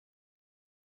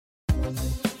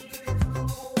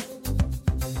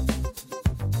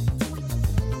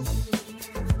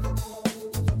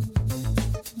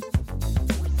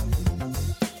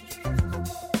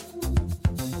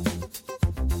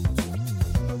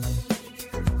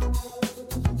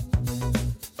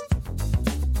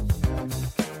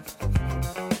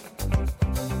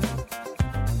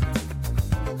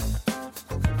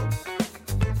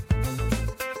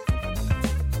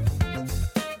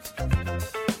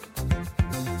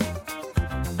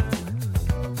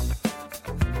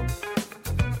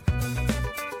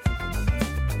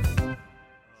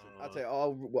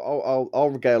I'll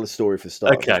regale a story for the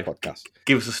start of this podcast.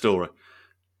 Give us a story.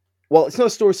 Well, it's not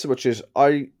a story so much as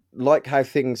I like how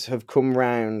things have come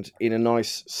round in a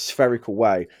nice spherical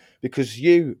way, because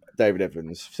you, David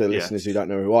Evans, for the listeners who don't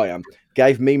know who I am,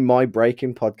 gave me my break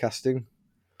in podcasting.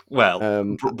 Well,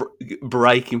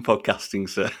 break in podcasting,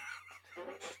 sir.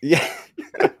 Yeah.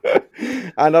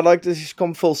 And I'd like to just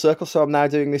come full circle, so I'm now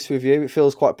doing this with you. It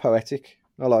feels quite poetic.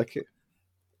 I like it.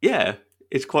 Yeah,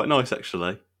 it's quite nice,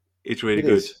 actually. It's really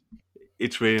good.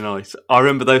 It's really nice. I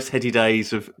remember those heady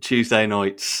days of Tuesday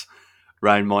nights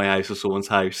round my house or someone's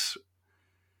house.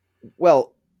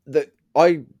 Well,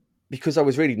 because I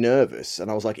was really nervous and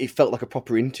I was like, it felt like a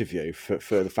proper interview for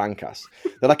the Fancast,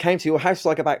 that I came to your house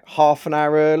like about half an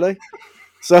hour early.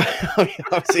 So I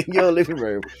was in your living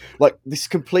room, like this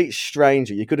complete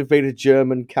stranger. You could have been a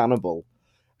German cannibal.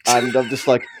 And I'm just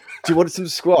like, do you want some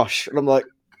squash? And I'm like,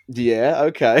 yeah,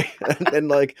 okay. And then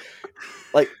like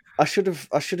I should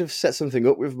have set something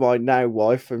up with my now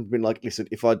wife and been like, listen,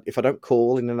 if I don't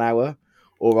call in an hour,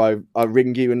 or I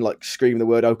ring you and like scream the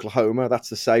word Oklahoma, that's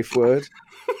the safe word.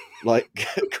 Like,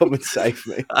 come and save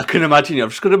me. I can imagine you. I'm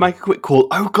just going to make a quick call.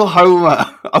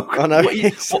 Oklahoma. I know.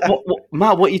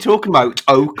 Matt, what are you talking about?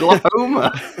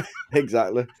 Oklahoma.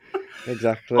 Exactly.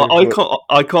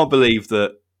 I can't believe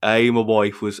that my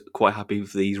wife was quite happy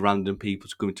for these random people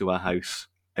to come into our house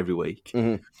every week.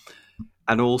 Mm-hmm.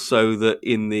 And also that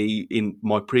in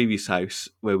my previous house,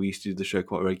 where we used to do the show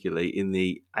quite regularly, in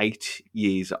the 8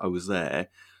 years that I was there,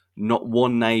 not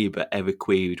one neighbour ever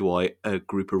queried why a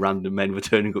group of random men were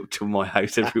turning up to my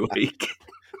house every week.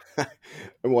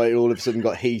 And why it all of a sudden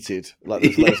got heated, like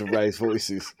there's loads of raised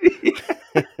voices.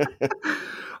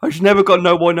 I just never got to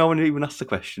know why no one even asked the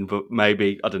question, but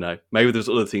maybe, I don't know, maybe there's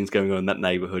other things going on in that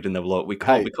neighbourhood and they were like, we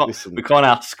can't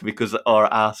ask because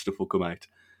our stuff will come out.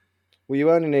 Well,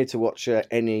 you only need to watch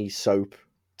any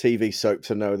TV soap,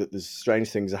 to know that there's strange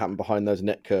things that happen behind those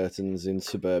net curtains in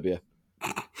suburbia.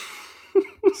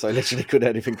 So literally,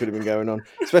 anything could have been going on,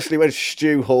 especially when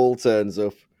Stu Hall turns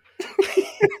up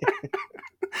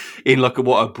in like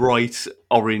a bright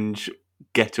orange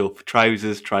get-up,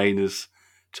 trousers, trainers,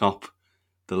 top,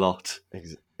 the lot.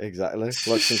 Exactly,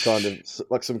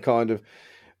 like some kind of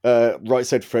Right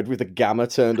Said Fred with a gamma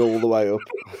turned all the way up.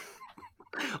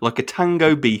 Like a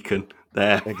tango beacon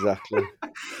there. Exactly.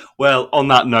 Well, on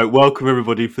that note, welcome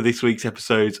everybody for this week's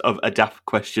episode of A Daft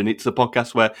Question. It's a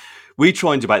podcast where we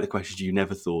try and debate the questions you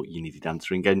never thought you needed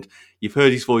answering. And you've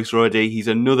heard his voice already. He's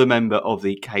another member of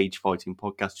the Cage Fighting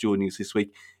Podcast joining us this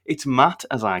week. It's Matt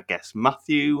as our guest.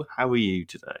 Matthew, how are you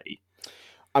today?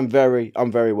 I'm very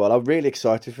well. I'm really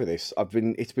excited for this.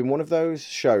 It's been one of those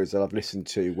shows that I've listened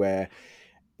to where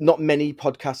not many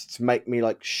podcasts make me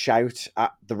like shout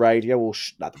at the radio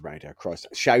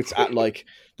shout at like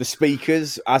the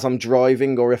speakers as I'm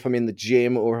driving, or if I'm in the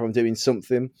gym, or if I'm doing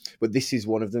something. But this is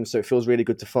one of them, so it feels really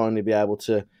good to finally be able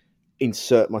to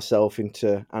insert myself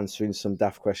into answering some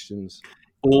daft questions.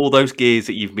 All those gears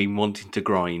that you've been wanting to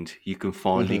grind, you can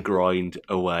finally grind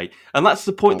away. And that's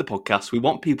the point of the podcast. We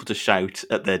want people to shout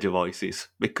at their devices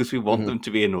because we want them to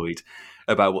be annoyed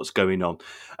about what's going on.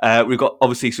 We've got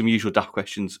obviously some usual daft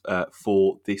questions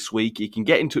for this week. You can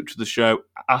get in touch with the show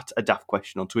at a daft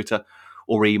question on Twitter,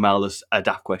 or email us a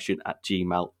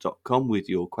daftquestion@gmail.com with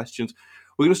your questions.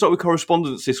 We're going to start with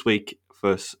correspondence this week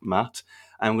first, Matt,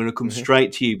 and I'm going to come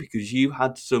straight to you because you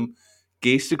had some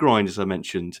gears to grind, as I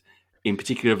mentioned, in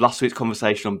particular of last week's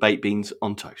conversation on baked beans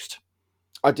on toast.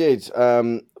 I did.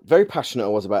 Very passionate I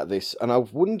was about this, and I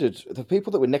wondered, the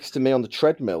people that were next to me on the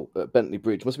treadmill at Bentley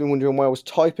Bridge must have been wondering why I was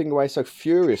typing away so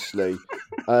furiously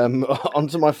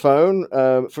onto my phone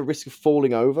for risk of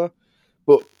falling over.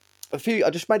 But I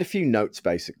just made a few notes,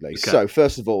 basically. Okay. So,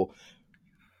 first of all,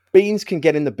 beans can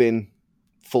get in the bin,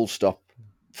 full stop,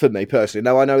 for me personally.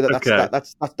 Now, I know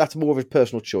that's more of a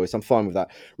personal choice. I'm fine with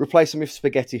that. Replace them with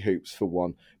spaghetti hoops for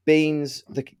one. Beans,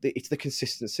 it's the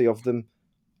consistency of them.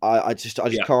 I just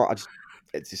can't.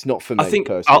 It's not for me. I think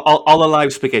personally. I'll allow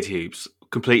spaghetti hoops.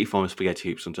 Completely fine with spaghetti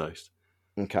hoops on toast.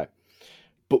 Okay,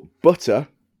 but butter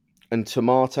and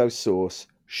tomato sauce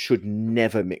should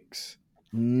never mix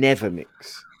Never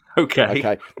mix. Okay.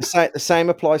 Okay. The same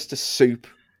applies to soup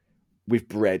with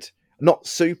bread. Not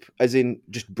soup as in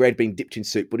just bread being dipped in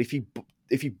soup, but if you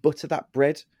butter that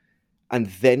bread and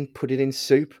then put it in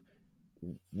soup,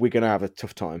 we're going to have a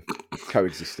tough time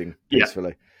coexisting Yeah.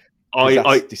 peacefully. Because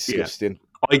that's Yeah. disgusting.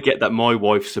 I get that my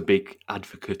wife's a big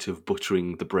advocate of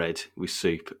buttering the bread with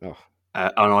soup, Oh.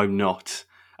 and I'm not.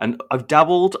 And I've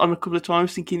dabbled on a couple of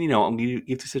times, thinking, I'm going to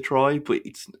give this a try, but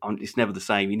it's never the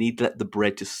same. You need to let the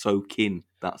bread just soak in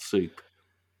that soup.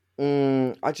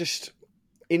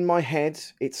 In my head,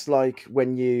 it's like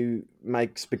when you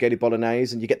make spaghetti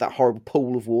bolognese and you get that horrible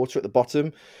pool of water at the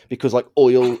bottom because like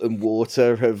oil and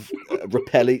water have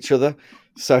repel each other.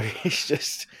 So it's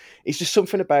just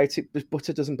something about it.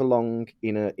 Butter doesn't belong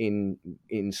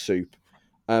in soup.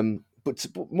 But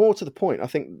more to the point, I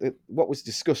think that what was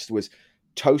discussed was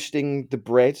toasting the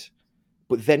bread,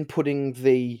 but then putting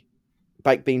the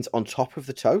baked beans on top of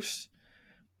the toast.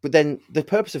 But then the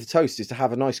purpose of the toast is to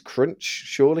have a nice crunch,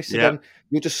 surely. So then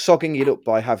you're just sogging it up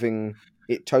by having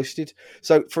it toasted.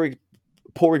 So for a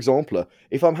poor example,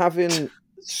 if I'm having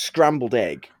scrambled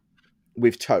egg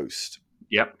with toast,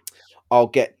 I'll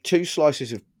get 2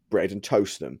 slices of bread and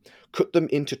toast them, cut them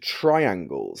into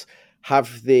triangles,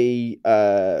 have the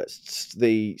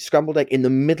scrambled egg in the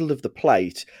middle of the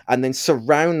plate, and then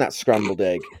surround that scrambled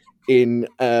egg in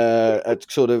a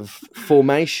sort of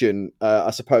formation,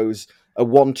 I suppose, a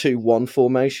 1-2-1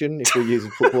 formation, if we're using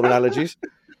football analogies.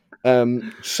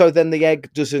 So then the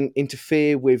egg doesn't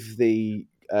interfere with the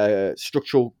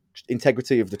structural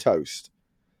integrity of the toast.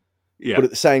 Yeah. But at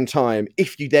the same time,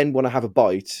 if you then want to have a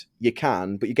bite, you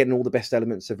can, but you're getting all the best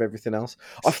elements of everything else.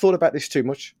 I've thought about this too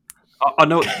much. I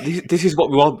know this is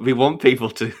what we want. We want people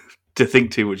to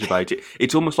think too much about it.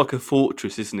 It's almost like a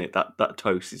fortress, isn't it? That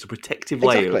toast. It's a protective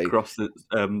layer across the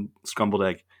scrambled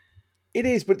egg. It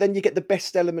is, but then you get the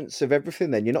best elements of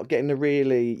everything. Then you're not getting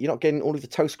all of the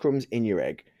toast crumbs in your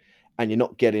egg, and you're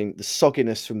not getting the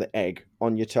sogginess from the egg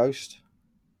on your toast.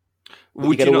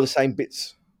 You get all the same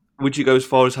bits. Would you go as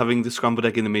far as having the scrambled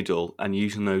egg in the middle and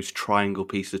using those triangle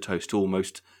pieces of toast to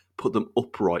almost put them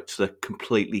upright so they're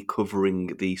completely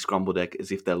covering the scrambled egg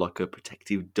as if they're like a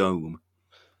protective dome?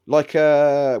 Like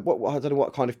I don't know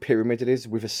what kind of pyramid it is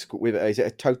with is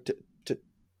it a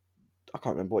I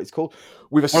can't remember what it's called.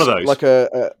 With one of those, like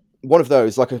one of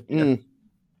those, like a. Yeah.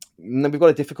 Then we've got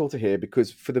a difficulty here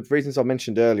because for the reasons I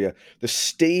mentioned earlier, the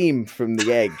steam from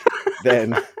the egg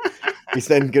then is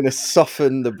then going to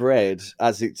soften the bread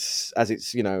as it's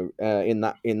in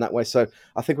that way. So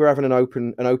I think we're having an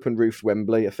open roof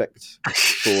Wembley effect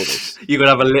for this. You're going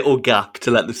to have a little gap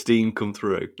to let the steam come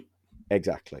through.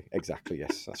 Exactly.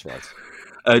 Yes, that's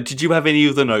right. Did you have any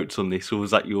other notes on this, or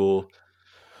was that your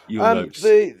notes?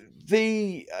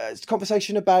 The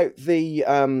conversation about the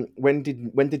when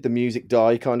did the music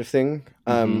die kind of thing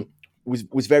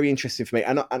was very interesting for me,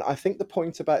 and I think the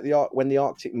point about when the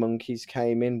Arctic Monkeys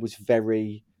came in was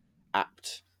very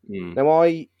apt. Now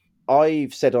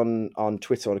I've said on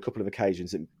Twitter on a couple of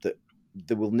occasions that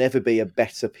there will never be a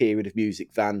better period of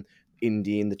music than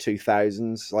indie in the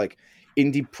 2000s. Like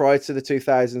indie prior to the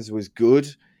 2000s was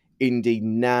good. Indie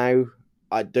now,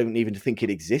 I don't even think it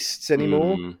exists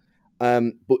anymore.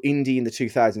 But indie in the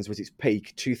 2000s was its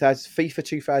peak. FIFA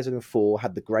 2004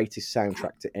 had the greatest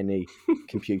soundtrack to any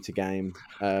computer game,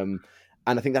 and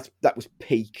I think that was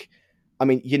peak. I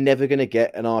mean, you're never going to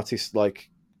get an artist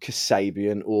like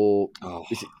Kasabian or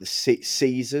is it the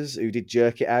Caesars who did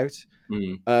Jerk It Out.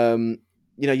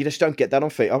 You just don't get that on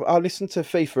FIFA. I listened to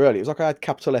FIFA earlier. It was like I had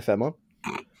Capital FM on,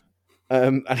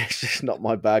 and it's just not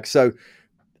my bag. So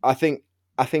I think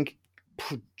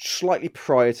slightly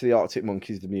prior to the Arctic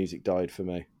Monkeys, the music died for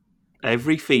me.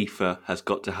 Every FIFA has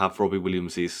got to have Robbie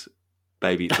Williams's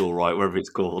 "Baby It's All Right," whatever it's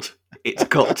called. It's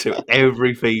got to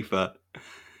every FIFA.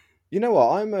 You know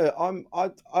what? I'm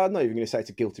not even going to say it's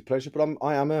a guilty pleasure, but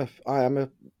I am a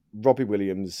Robbie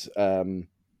Williams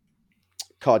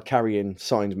card carrying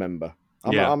signed member.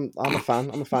 I'm a fan.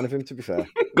 I'm a fan of him. To be fair,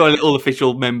 got a little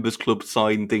official members club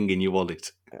sign thing in your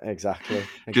wallet. Exactly.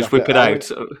 Just whip it out.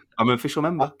 I'm an official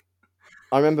member.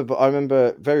 I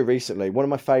remember very recently, one of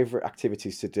my favourite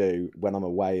activities to do when I'm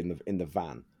away in the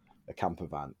van, a camper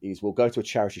van, is we'll go to a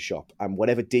charity shop and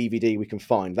whatever DVD we can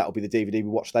find, that'll be the DVD we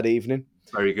watch that evening.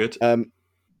 Very good.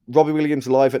 Robbie Williams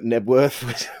Live at Nebworth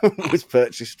was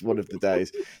purchased one of the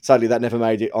days. Sadly, that never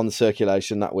made it on the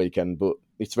circulation that weekend, but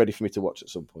it's ready for me to watch at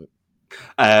some point.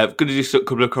 Going to do a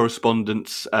couple of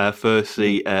correspondence.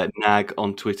 Firstly, Nag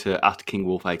on Twitter at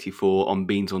KingWolf84 on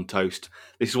Beans on Toast.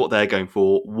 This is what they're going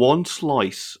for: 1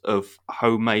 slice of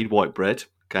homemade white bread.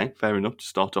 Okay, fair enough to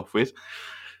start off with.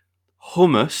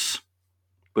 Hummus,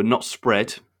 but not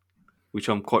spread. which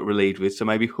I'm quite relieved with. So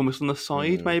maybe hummus on the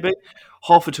side, Mm, maybe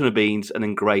half a ton of beans, and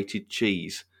then grated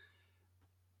cheese.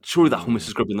 Surely that hummus mm.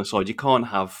 is got to be on the side. You can't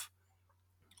have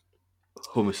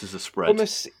hummus as a spread.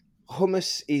 Hummus,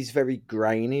 hummus is very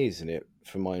grainy, isn't it?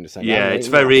 From my understanding, I Yeah, haven't it's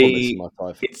eaten a lot of hummus in very. my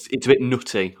life. It's a bit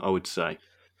nutty, I would say.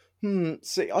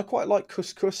 See, I quite like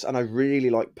couscous, and I really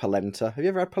like polenta. Have you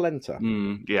ever had polenta?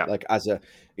 Yeah, Like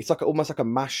it's like almost like a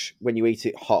mash when you eat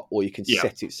it hot, or you can yeah.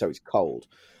 set it so it's cold.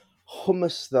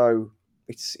 Hummus, though,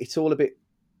 it's all a bit,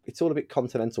 it's all a bit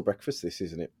continental breakfast. This,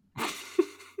 isn't it?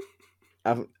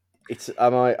 Am,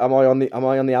 am I on the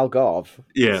Algarve?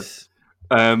 Yeah. It's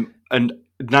And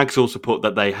Nags also put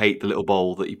that they hate the little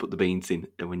bowl that you put the beans in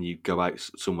when you go out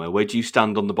somewhere. Where do you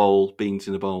stand on the bowl? Beans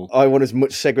in the bowl? I want as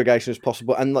much segregation as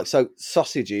possible, and like so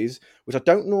sausages, which I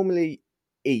don't normally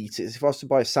eat. Is if I was to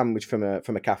buy a sandwich from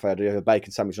a cafe, I'd have a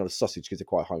bacon sandwich, not a sausage, because they're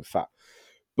quite high in fat.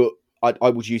 But I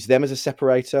would use them as a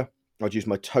separator. I'd use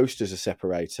my toast as a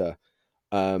separator,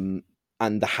 and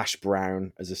the hash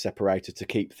brown as a separator to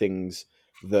keep things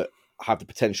that have the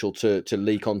potential to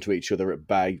leak onto each other at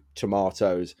bay.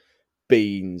 Tomatoes,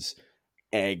 beans,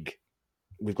 egg.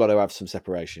 We've got to have some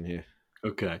separation here.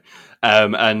 Okay.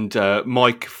 And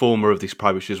Mike, former of this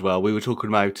parish as well, we were talking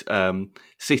about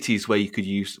cities where you could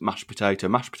use mashed potato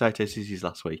cities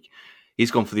last week.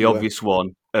 He's gone for the We were obvious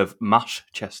one of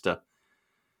Mashchester,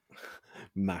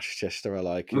 Mashchester. I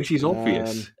like it. which is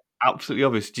obvious. Absolutely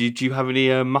obvious. Do you have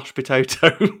any mashed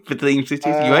potato for theme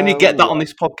cities? You only get that Oh, on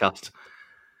this podcast.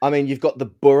 I mean, you've got the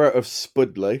borough of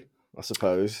Spudley, I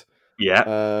suppose.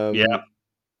 Yeah. Yeah.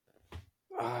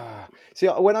 Um, See,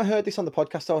 when I heard this on the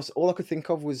podcast, all I could think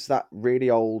of was that really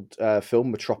old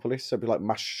film Metropolis. So it'd be like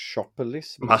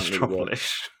Mashopolis, but it doesn't really work.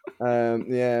 Mastropolis.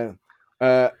 Yeah.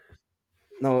 Uh,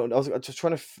 no, I was just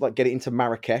trying to like get it into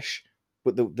Marrakesh,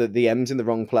 but the M's in the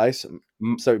wrong place.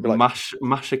 So it'd be like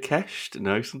Mashakesh?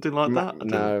 No, something like that. I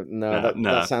don't know.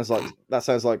 no. That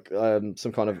sounds like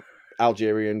some kind of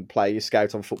Algerian play you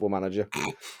scout on Football Manager.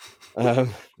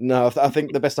 No, I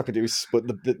think the best I could do is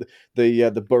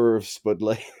the borough of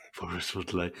Spudley. Forest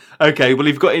Woodley. Okay, well,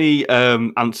 if you've got any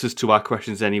answers to our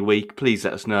questions any week, please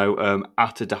let us know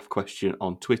at a daft question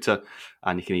on Twitter,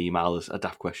 and you can email us at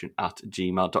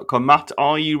daftquestion@gmail.com. Matt,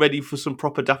 are you ready for some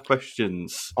proper daft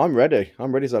questions? I'm ready.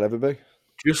 I'm ready as I'll ever be.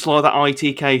 Just like that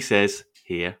ITK says,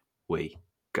 here we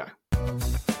go.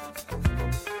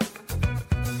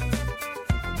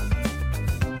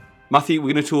 Matthew,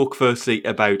 we're going to talk firstly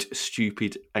about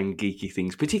stupid and geeky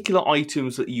things, particular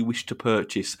items that you wish to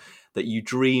purchase that you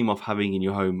dream of having in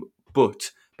your home,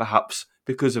 but perhaps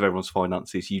because of everyone's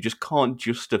finances, you just can't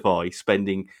justify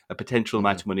spending a potential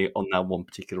amount of money on that one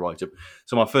particular item.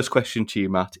 So my first question to you,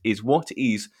 Matt, is what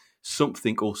is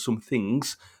something or some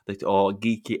things that are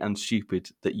geeky and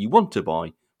stupid that you want to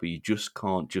buy, but you just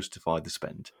can't justify the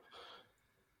spend?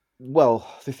 Well,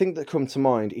 the thing that comes to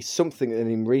mind is something that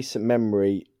in recent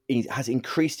memory has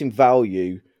increased in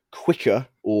value quicker,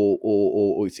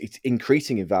 or it's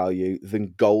increasing in value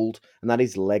than gold, and that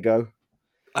is Lego.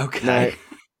 Okay.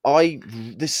 Now,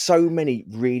 there's so many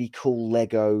really cool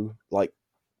Lego like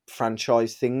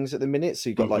franchise things at the minute. So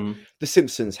you've got like the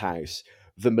Simpsons house,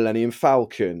 the Millennium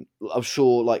Falcon. I'm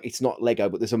sure like it's not Lego,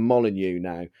 but there's a Molyneux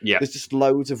now. Yeah. There's just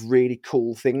loads of really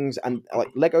cool things, and like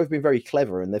Lego have been very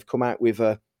clever, and they've come out with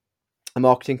a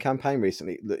marketing campaign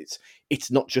recently that it's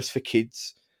not just for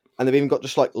kids, and they've even got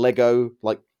just like Lego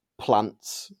like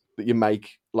plants that you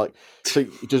make, like so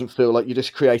it doesn't feel like you're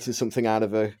just creating something out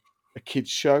of a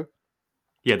kids show.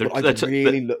 Yeah, they're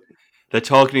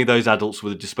targeting those adults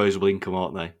with a disposable income,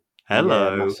 aren't they?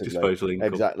 Hello, massively. disposable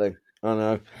income. Exactly. I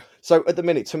know. So at the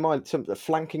minute,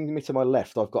 flanking me to my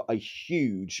left, I've got a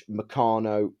huge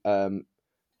Meccano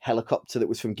helicopter that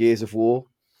was from Gears of War.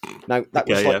 Now that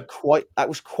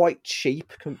was quite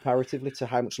cheap comparatively to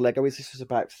how much Lego is. This was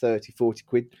about 30, 40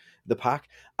 quid the pack,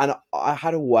 and I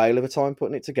had a whale of a time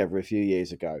putting it together a few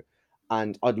years ago.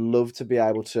 And I'd love to be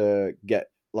able to get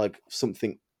like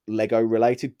something Lego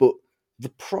related, but the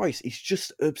price is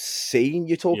just obscene.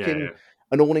 You're talking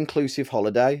an all-inclusive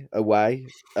holiday away,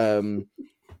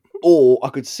 or I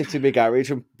could sit in my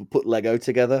garage and put Lego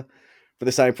together for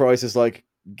the same price as like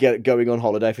going on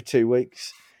holiday for 2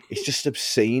 weeks. It's just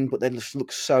obscene, but they just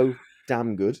look so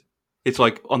damn good. It's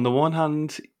like, on the one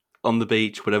hand, on the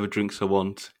beach, whatever drinks I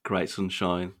want, great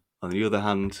sunshine. On the other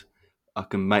hand, I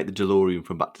can make the DeLorean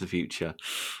from Back to the Future.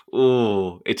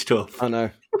 Oh, it's tough. I know.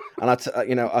 And I'll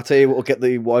tell you what will get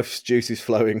the wife's juices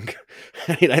flowing.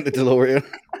 It ain't the DeLorean.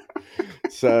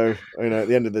 So, at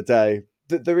the end of the day,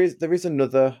 there is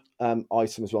another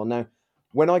item as well. Now,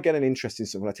 when I get an interest in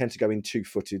something, I tend to go in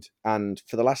two-footed. And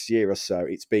for the last year or so,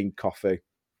 it's been coffee.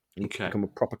 I need to Okay. become a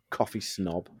proper coffee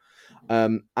snob.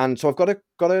 And so I've got an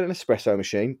espresso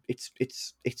machine.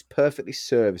 It's perfectly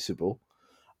serviceable.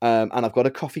 And I've got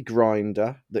a coffee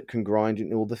grinder that can grind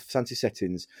in all the fancy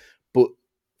settings. But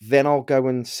then I'll go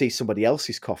and see somebody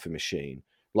else's coffee machine,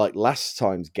 like last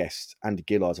time's guest, Andy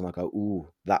Gillards, and I go, ooh,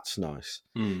 that's nice.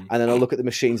 Hmm. And then I'll look at the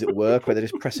machines at work where they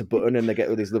just press a button and they get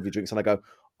all these lovely drinks, and I go,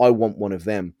 I want one of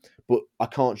them. But I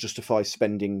can't justify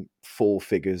spending 4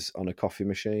 figures on a coffee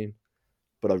machine,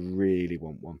 but I really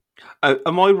want one.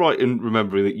 Am I right in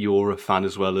remembering that you're a fan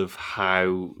as well of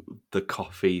how the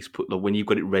coffee's put, like when you've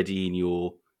got it ready in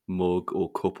your mug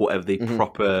or cup, whatever the Mhm.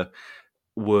 proper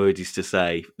word is to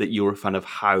say, that you're a fan of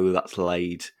how that's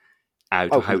laid out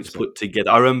Oh, or how it's 100%. put together?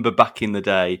 I remember back in the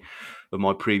day of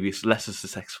my previous lesser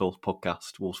successful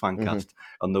podcast, Wolves Fancast,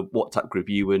 on the WhatsApp group,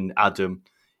 you and Adam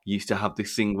used to have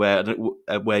this thing where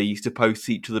where you used to post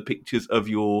each other pictures of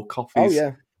your Oh, coffees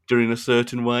yeah. during a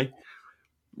certain way.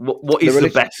 What The is the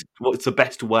religion. best? What's the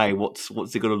best way? What's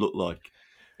it going to look like?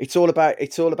 It's all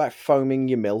about foaming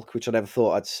your milk, which I never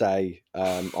thought I'd say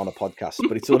on a podcast.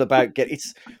 But it's all about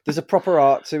there's a proper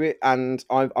art to it, and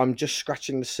I'm just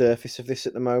scratching the surface of this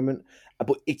at the moment.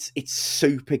 But it's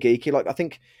super geeky. Like, I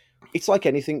think it's like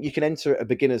anything. You can enter at a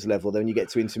beginner's level, then you get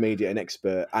to intermediate and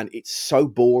expert, and it's so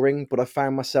boring. But I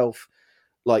found myself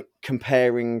like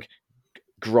comparing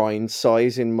grind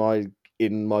size in my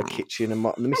kitchen, and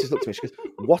the missus looked at me. She goes,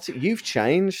 "What? You've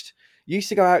changed. You used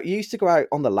to go out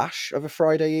on the lash of a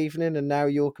Friday evening, and now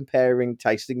you're comparing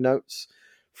tasting notes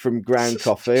from ground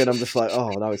coffee." And I'm just like, "Oh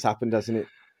no, it's happened, hasn't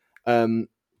it?"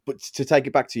 But to take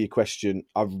it back to your question,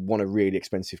 I want a really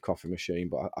expensive coffee machine,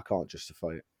 but I can't justify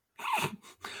it.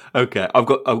 Okay, I've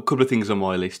got a couple of things on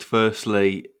my list.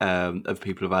 Firstly, of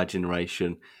people of our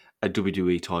generation, a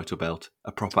WWE title belt,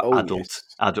 a proper Oh adult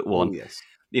yes, one. oh yes.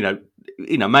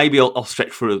 You know, maybe I'll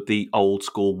stretch for the old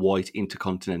school white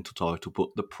intercontinental title, but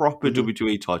the proper Mm-hmm.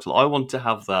 WWE title, I want to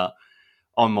have that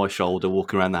on my shoulder,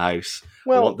 walking around the house. I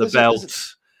Well, want the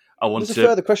belt. I want there's a to.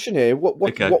 further question here.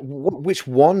 Okay. Which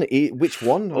one? Which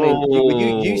one? I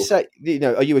mean, you Oh, say,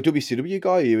 are you a WCW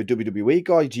guy? Are you a WWE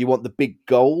guy? Do you want the big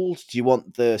gold? Do you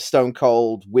want the Stone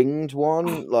Cold winged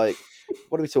one? Like,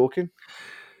 what are we talking?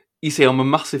 you see, I'm a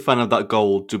massive fan of that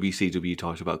gold WCW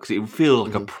title belt because it feels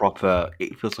like a Hmm. proper.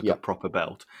 It feels like a Yeah. proper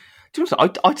belt. To be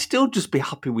honest, I'd still just be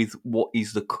happy with what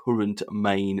is the current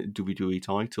main WWE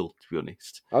title. To be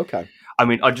honest, Okay. I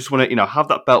mean, I just want to have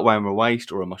that belt around my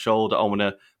waist or on my shoulder. I want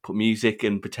to put music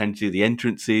and pretend to do the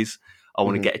entrances. I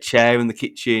want to Hmm. get a chair in the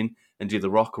kitchen and do the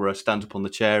rock, or I stand up on the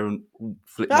chair and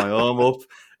flip my arm up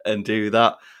and do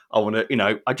that. I want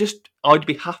to, I'd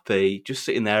be happy just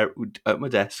sitting there at my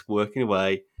desk working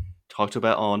away, title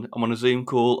belt on. I'm on a Zoom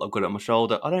call. I've got it on my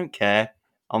shoulder. I don't care.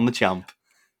 I'm the champ.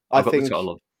 I I've got the think title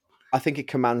on. I think it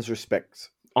commands respect,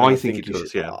 and I think it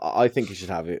does. Yeah. I think you should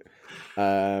have it,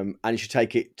 and you should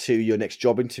take it to your next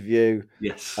job interview.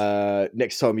 Yes.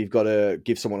 Next time you've got to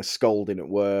give someone a scolding at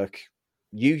work,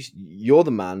 you're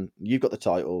the man. You've got the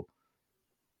title,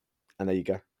 and there you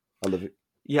go. I love it.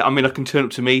 Yeah, I mean, I can turn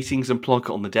up to meetings and plonk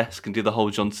it on the desk and do the whole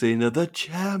John Cena, the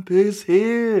champ is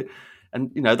here. And,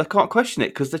 they can't question it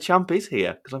because the champ is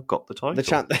here because I've got the title. The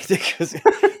champ, because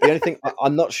the only thing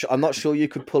I'm not sure you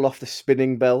could pull off the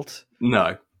spinning belt.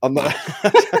 No. I'm not.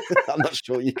 I'm not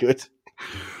sure you could.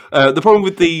 The problem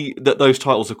with those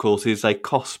titles, of course, is they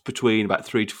cost between about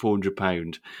 £300 to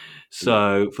 £400.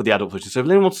 So for the adult version, so if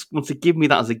anyone wants to give me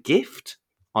that as a gift,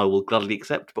 I will gladly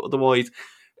accept. But otherwise,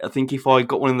 I think if I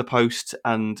got one in the post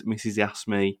and Mrs. asked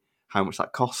me how much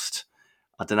that cost,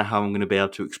 I don't know how I'm going to be able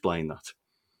to explain that.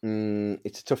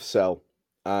 It's a tough sell.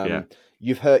 Yeah.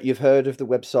 You've heard of the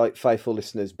website, faithful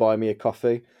listeners, Buy Me a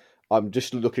Coffee. I'm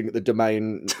just looking at the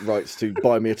domain rights to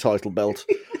Buy Me a Title Belt,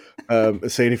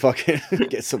 and seeing if I can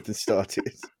get something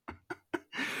started.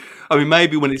 I mean,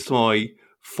 maybe when it's my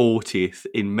 40th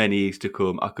in many years to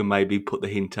come, I can maybe put the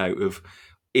hint out of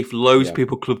if loads of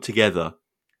people club together,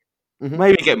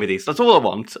 maybe get me this. That's all I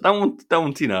want. I don't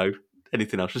want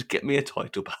anything else. Just get me a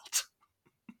title belt.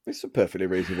 It's a perfectly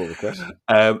reasonable request.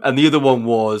 And the other one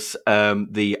was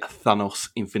the Thanos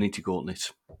Infinity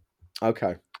Gauntlet.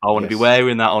 Okay. I want to be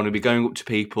wearing that. I want to be going up to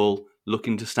people,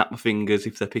 looking to snap my fingers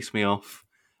if they piss me off.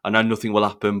 I know nothing will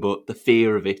happen, but the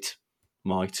fear of it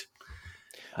might.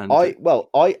 And I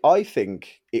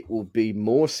think it will be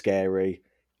more scary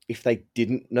if they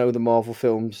didn't know the Marvel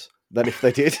films than if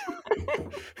they did.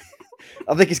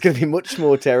 I think it's going to be much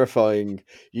more terrifying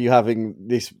you having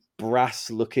this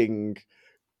brass-looking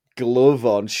glove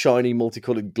on, shiny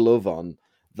multicolored glove on,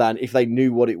 than if they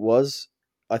knew what it was.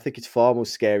 I think it's far more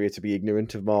scarier to be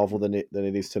ignorant of Marvel than it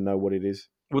is to know what it is.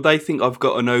 would they think I've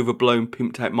got an overblown,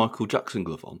 pimped out Michael Jackson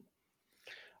glove on?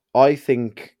 I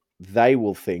think they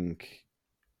will think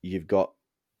you've got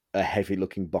a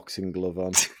heavy-looking boxing glove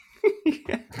on,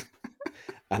 Yeah.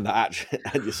 and that actually,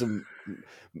 and you're some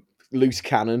loose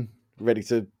cannon ready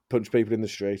to punch people in the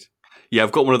street. Yeah,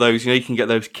 I've got one of those. You can get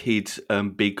those kids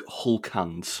big Hulk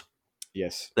hands.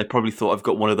 Yes. They probably thought I've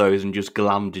got one of those and just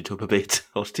glammed it up a bit.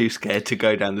 I was too scared to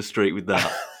go down the street with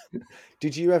that.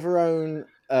 Did you ever own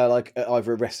like at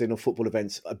either a wrestling or football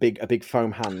events a big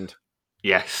foam hand?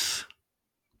 Yes.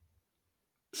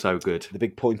 So good. The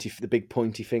big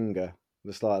pointy finger,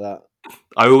 just like that.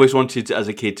 I always wanted as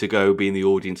a kid to go be in the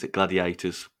audience at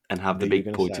Gladiators and have the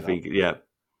big pointy finger. Yeah.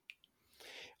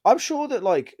 I'm sure that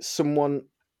like someone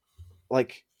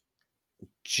like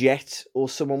Jet or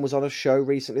someone was on a show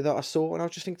recently that I saw, and I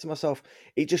was just thinking to myself,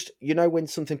 it just, when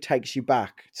something takes you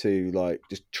back to like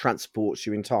just transports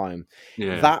you in time.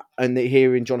 Yeah. That and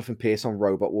hearing Jonathan Pierce on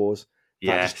Robot Wars, that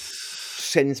Yes. just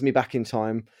sends me back in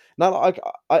time. Now,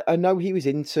 I know he was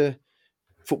into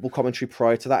football commentary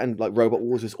prior to that, and like Robot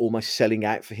Wars was almost selling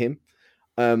out for him.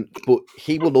 But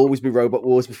he will always be Robot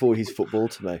Wars before he's football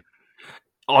to me.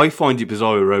 I find it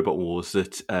bizarre with Robot Wars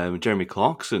that Jeremy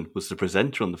Clarkson was the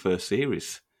presenter on the first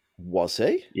series. Was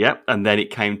he? Yeah, and then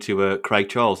it came to Craig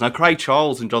Charles. Now, Craig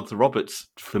Charles and Jonathan Roberts,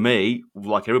 for me,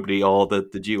 like everybody, are the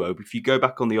duo. But if you go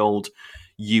back on the old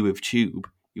U of Tube,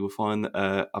 you will find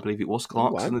that I believe it was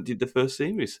Clarkson that did the first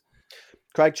series.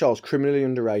 Craig Charles, criminally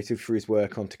underrated for his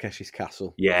work on Takeshi's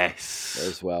Castle. Yes.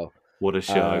 As well. What a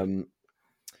show.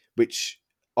 Which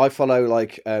I follow,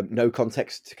 like, No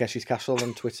Context Takeshi's Castle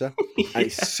on Twitter. Yeah. And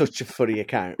it's such a funny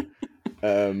account.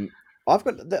 They've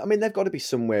got to be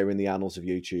somewhere in the annals of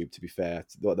YouTube, to be fair,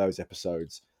 those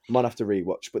episodes. I might have to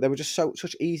rewatch, but they were just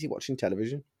such easy watching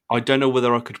television. I don't know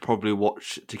whether I could probably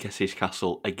watch Takeshi's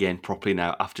Castle again properly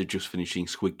now after just finishing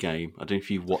Squid Game. I don't know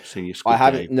if you've watched any of Squid Game. I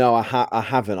haven't. No, I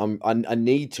haven't. I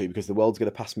need to, because the world's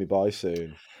going to pass me by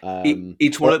soon.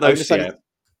 It's one of those.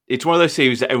 It's one of those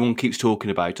series that everyone keeps talking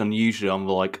about, and usually I'm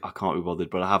like, I can't be bothered,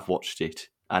 but I have watched it,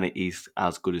 and it is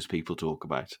as good as people talk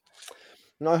about.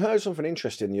 Now, I heard something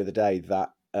interesting the other day that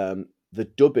the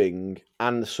dubbing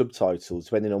and the subtitles,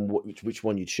 depending on which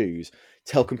one you choose,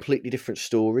 tell completely different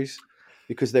stories,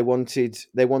 because they wanted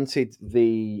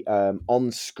the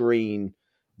on screen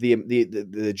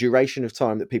the duration of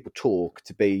time that people talk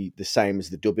to be the same as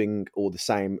the dubbing or the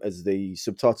same as the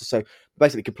subtitles. So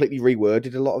basically, completely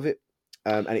reworded a lot of it,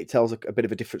 and it tells a bit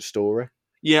of a different story.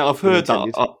 Yeah, I've heard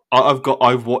that.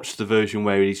 I've watched the version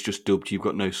where it's just dubbed. You've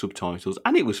got no subtitles,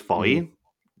 and it was fine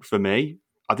for me.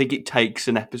 I think it takes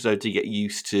an episode to get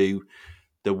used to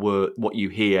the word, what you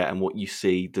hear and what you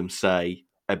see them say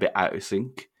a bit out of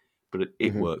sync, but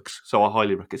it works. So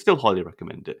I still highly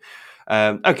recommend it.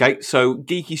 Okay, so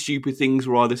geeky, stupid things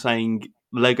were either saying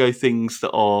Lego things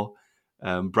that are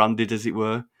branded, as it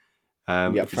were.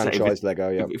 Franchise Lego,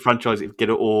 yeah. Franchise, get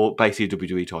it, or basically a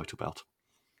WWE title belt.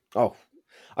 Oh,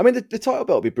 I mean, the title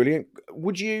belt would be brilliant.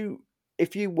 Would you,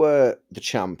 if you were the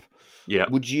champ,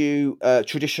 would you,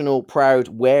 traditional, proud,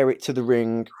 wear it to the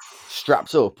ring,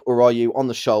 strapped up, or are you on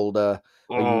the shoulder,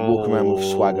 and you walk around with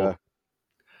swagger?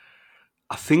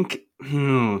 I think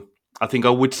I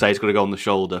would say it's got to go on the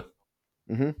shoulder.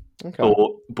 Okay.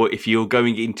 But if you're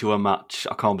going into a match,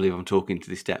 I can't believe I'm talking to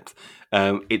this depth.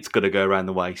 It's got to go around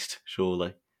the waist,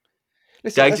 surely.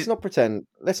 Listen, let's not pretend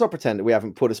that we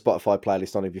haven't put a Spotify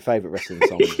playlist on of your favourite wrestling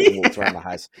songs and walked around the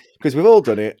house, because we've all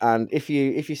done it. And if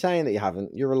you're saying that you haven't,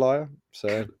 you're a liar.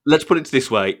 So let's put it this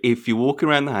way: if you're walking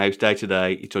around the house day to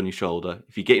day, it's on your shoulder.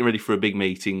 If you're getting ready for a big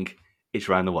meeting, it's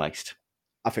around the waist.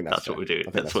 I think that's what we're doing.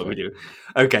 That's what we're doing.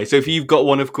 Okay, so if you've got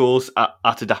one, of course,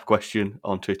 at a daft question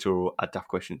on Twitter or at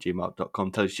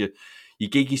daftquestion@gmail.com, tell us your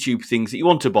geeky, stupid things that you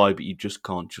want to buy, but you just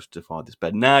can't justify this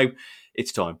bed. Now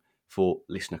it's time for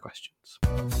listener questions.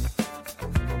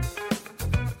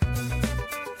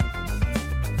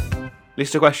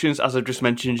 Listener questions, as I've just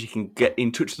mentioned, you can get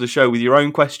in touch with the show with your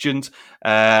own questions.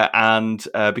 And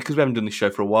because we haven't done this show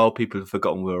for a while, people have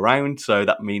forgotten we're around. So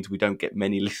that means we don't get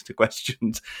many listener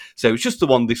questions. So it's just the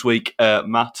one this week,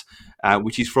 Matt,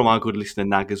 which is from our good listener,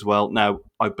 Nag, as well. Now,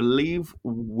 I believe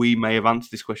we may have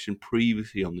answered this question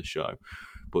previously on the show.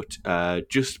 But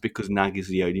just because Nag is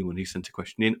the only one who sent a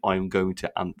question in, I'm going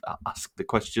to ask the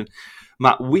question.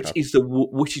 Matt, which is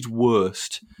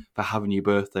worst for having your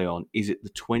birthday on? Is it the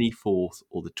 24th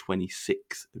or the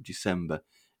 26th of December?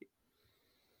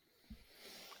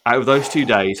 Out of those 2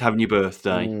 days, having your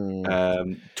birthday,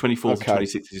 24th or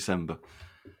 26th of December.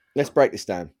 Let's break this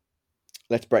down.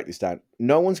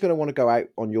 No one's going to want to go out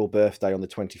on your birthday on the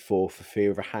 24th for fear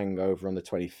of a hangover on the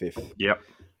 25th. Yep.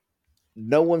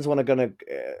 No one's going to.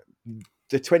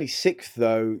 The 26th,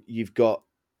 though, you've got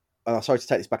sorry to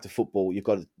take this back to football. You've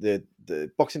got the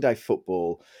Boxing Day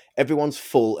football. Everyone's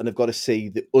full, and they've got to see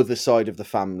the other side of the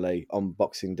family on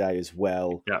Boxing Day as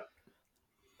well. Yeah.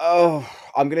 Oh,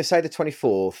 I'm going to say the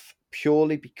 24th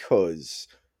purely because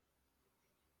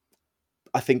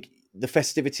I think the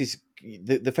festivities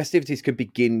could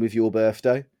begin with your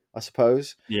birthday, I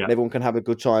suppose. Yeah. And everyone can have a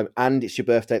good time, and it's your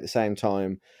birthday at the same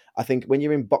time. I think when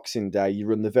you're in Boxing Day, you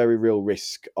run the very real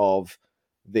risk of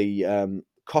the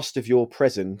cost of your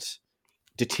present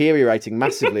deteriorating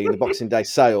massively in the Boxing Day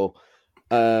sale.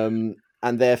 And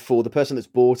therefore, the person that's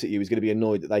bought it you is going to be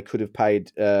annoyed that they could have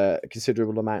paid a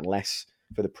considerable amount less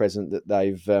for the present that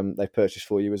they've purchased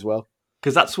for you as well.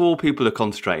 Because that's all people are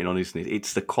concentrating on, isn't it?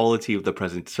 It's the quality of the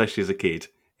present, especially as a kid.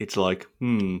 It's like,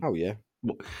 Oh yeah.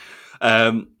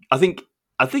 I think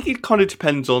it kind of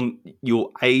depends on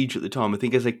your age at the time. I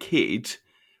think as a kid,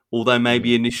 although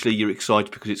maybe initially you're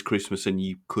excited because it's Christmas and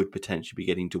you could potentially be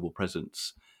getting double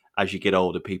presents, as you get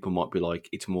older, people might be like,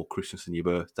 it's more Christmas than your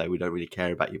birthday. We don't really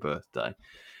care about your birthday.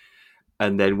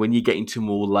 And then when you get into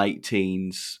more late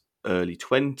teens, early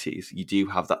 20s, you do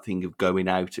have that thing of going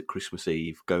out at Christmas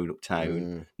Eve, going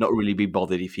uptown, not really be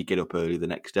bothered if you get up early the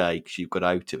next day because you've got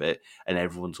out of it and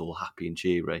everyone's all happy and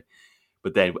cheery.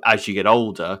 But then as you get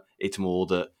older, it's more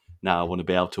that now I want to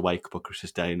be able to wake up on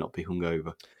Christmas Day and not be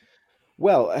hungover.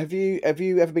 Well, have you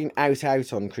ever been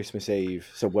out on Christmas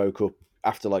Eve? So woke up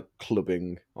after like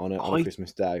clubbing on a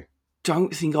Christmas Day?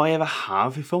 Don't think I ever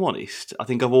have, if I'm honest. I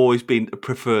think I've always been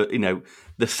prefer,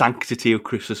 the sanctity of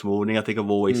Christmas morning. I think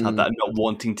I've always had that, not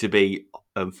wanting to be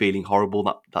feeling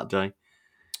horrible that day.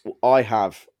 Well, I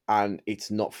have, and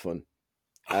it's not fun.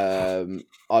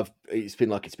 It's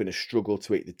been a struggle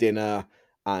to eat the dinner,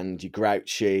 and you're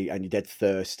grouchy and you're dead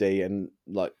thirsty, and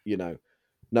like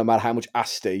no matter how much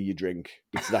Asti you drink,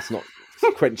 that's not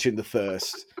quenching the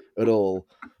thirst at all.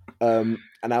 And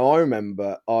now I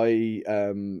remember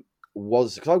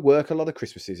because I work a lot of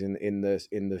Christmases in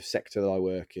the sector that I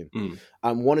work in,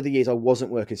 and one of the years I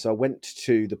wasn't working, so I went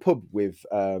to the pub with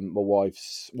my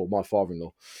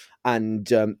father-in-law, and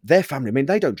their family. I mean,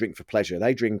 they don't drink for pleasure;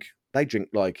 they drink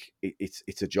like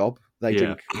it's a job. They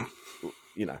drink,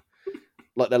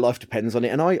 like their life depends on it.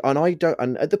 And I don't.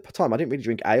 And at the time, I didn't really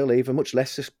drink ale either, much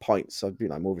less just pints. I'd be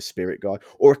more of a spirit guy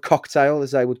or a cocktail,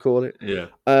 as they would call it. Yeah.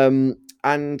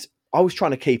 And I was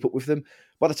trying to keep up with them.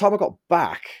 By the time I got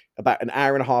back, about an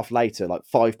hour and a half later, like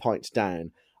 5 pints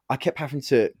down, I kept having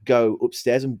to go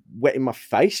upstairs and wetting my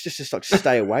face just to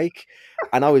stay awake.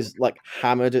 And I was like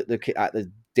hammered at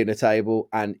the dinner table,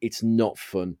 and it's not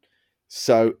fun.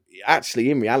 So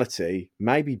actually, in reality,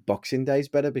 maybe Boxing Day is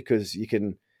better because you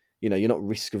can, you're not at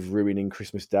risk of ruining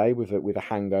Christmas Day with a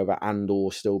hangover and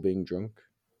or still being drunk.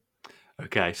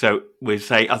 Okay, so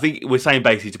I think we're saying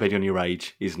basically depending on your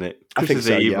age, isn't it? I think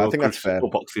so, yeah. I think that's fair.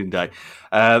 Or Boxing Day.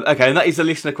 Okay, and that is a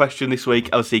listener question this week.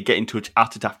 Obviously, get in touch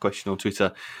at a daft question on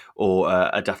Twitter or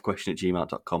a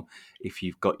daftquestion@gmail.com if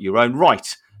you've got your own.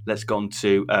 Right, let's go on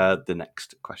to the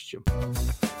next question.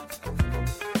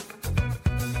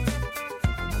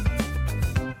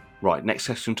 Right, next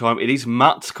question time. It is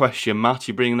Matt's question. Matt,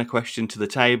 you're bringing a question to the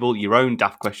table, your own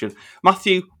daft question.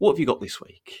 Matthew, what have you got this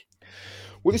week?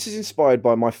 Well, this is inspired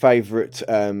by my favourite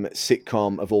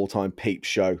sitcom of all time, Peep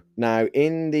Show. Now,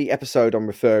 in the episode I'm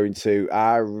referring to,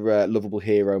 our lovable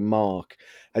hero, Mark,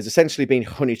 has essentially been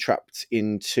honey-trapped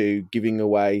into giving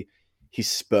away his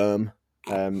sperm.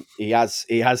 He has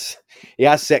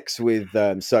sex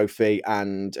with Sophie,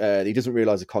 and he doesn't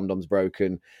realise the condom's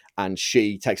broken, and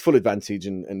she takes full advantage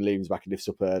and leans back and lifts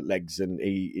up her legs, and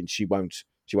she won't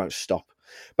stop.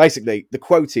 Basically, the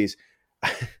quote is,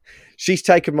 she's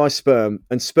taken my sperm,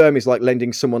 and sperm is like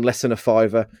lending someone less than a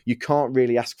fiver. You can't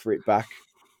really ask for it back.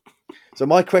 So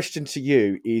my question to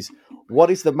you is,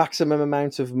 what is the maximum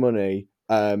amount of money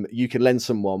you can lend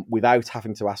someone without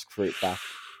having to ask for it back?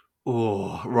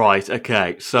 Oh, right.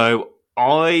 Okay. So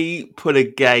I put a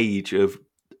gauge of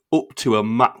up to a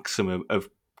maximum of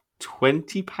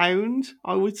 £20,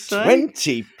 I would say.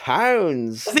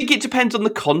 £20? I think it depends on the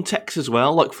context as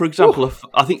well. Like, for example, a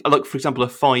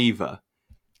fiver.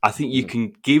 I think you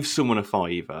can give someone a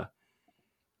fiver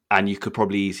and you could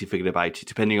probably easily figure about it,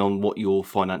 depending on what your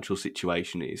financial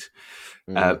situation is.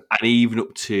 And even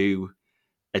up to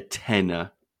a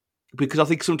tenner. Because I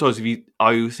think sometimes I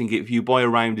always think if you buy a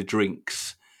round of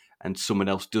drinks and someone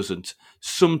else doesn't,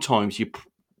 sometimes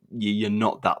you're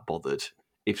not that bothered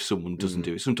if someone doesn't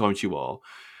do it. Sometimes you are.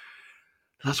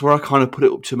 That's where I kind of put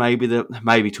it up to maybe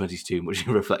 20 is too much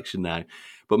in reflection now,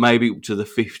 but maybe up to the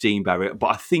 15 barrier.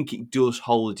 But I think it does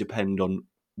wholly depend on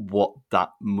what that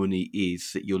money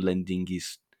is that you're lending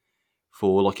is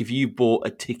for. Like if you bought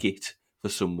a ticket for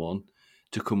someone,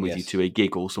 to come with you Yes. to a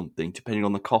gig or something, depending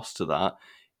on the cost of that,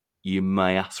 you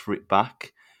may ask for it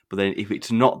back. But then if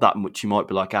it's not that much, you might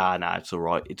be like, no, it's all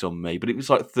right, it's on me. But if it's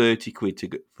like 30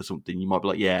 quid for something, you might be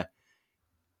like, yeah,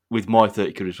 with my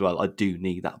 30 quid as well, I do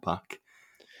need that back.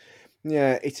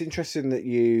 Yeah, it's interesting that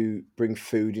you bring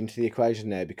food into the equation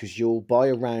there, because you'll buy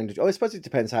a round. I suppose it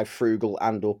depends how frugal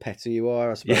and or petty you are,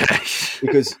 I suppose. Yes.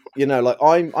 Because, you know, like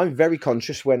I'm very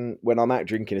conscious when I'm out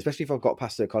drinking, especially if I've got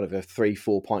past a kind of a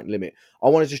 3-4 pint limit. I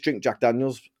want to just drink Jack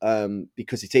Daniels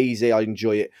because it's easy, I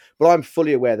enjoy it. But I'm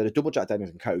fully aware that a double Jack Daniels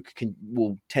and Coke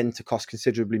will tend to cost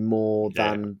considerably more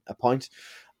than a pint.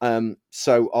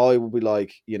 So I will be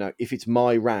like, you know, if it's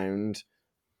my round,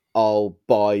 I'll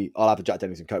have a Jack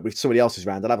Daniels and Coke. But if somebody else's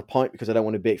round, I'll have a pint, because I don't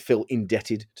want to feel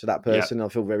indebted to that person. I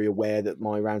feel very aware that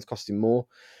my round's costing more.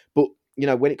 But, you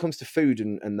know, when it comes to food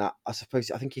and that, I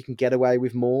think you can get away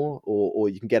with more, or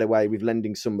you can get away with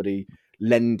lending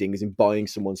as in buying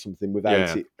someone something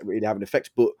without it really having an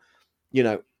effect. But, you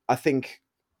know, I think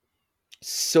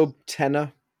sub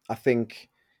tenner, I think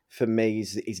for me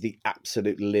is the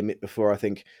absolute limit before I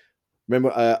think,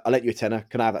 remember, I lent you a tenner.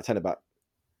 Can I have that tenner back?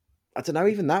 I don't know.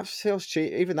 Even that feels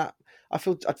cheap. Even that, I'd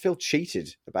feel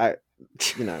cheated about.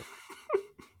 You know,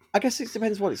 I guess it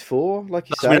depends what it's for. Like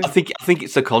you say, I think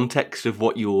it's the context of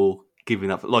what you're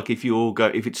giving up. Like if you're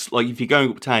going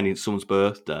uptown and it's someone's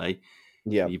birthday,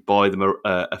 you buy them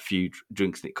a few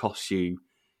drinks and it costs you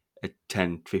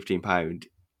 £10-15.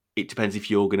 It depends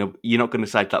if you're not gonna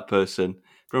say to that person,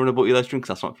 "Remember I bought you those drinks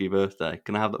last night for your birthday?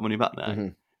 Can I have that money back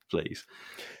now, please?"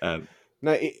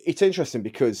 No, it's interesting,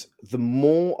 because the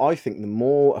more a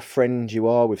friend you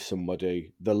are with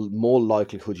somebody, the more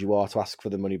likelihood you are to ask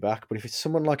for the money back. But if it's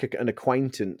someone like an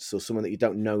acquaintance or someone that you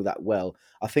don't know that well,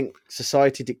 I think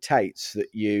society dictates that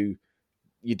you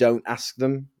don't ask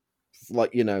them.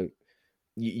 Like, you know,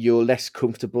 you're less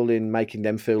comfortable in making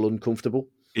them feel uncomfortable.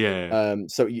 Yeah.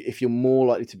 So if you're more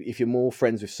likely to be, if you're more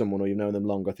friends with someone or you've known them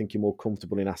longer, I think you're more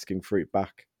comfortable in asking for it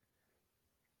back.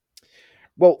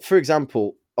 Well, for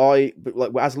example,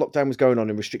 as lockdown was going on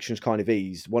and restrictions kind of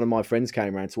eased, one of my friends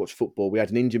came around to watch football. We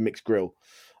had an Indian mixed grill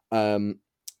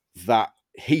that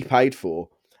he paid for,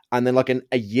 and then like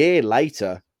a year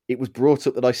later, it was brought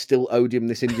up that I still owed him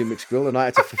this Indian mixed grill, and I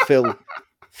had to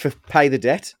pay the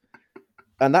debt,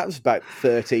 and that was about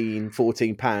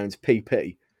 £13-14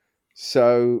 PP.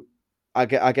 So I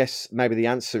guess maybe the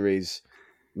answer is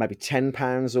maybe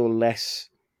 £10 or less,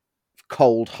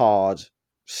 cold hard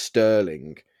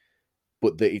sterling,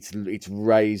 but that it's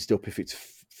raised up if it's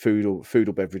food or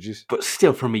beverages. But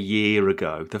still, from a year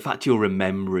ago, the fact you're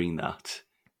remembering that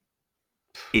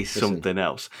is something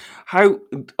else. How,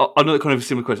 another kind of a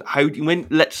similar question. When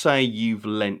let's say you've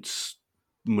lent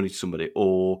money to somebody,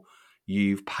 or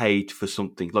you've paid for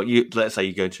something, like let's say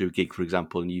you go to a gig, for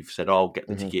example, and you've said, "Oh, I'll get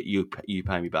the ticket, you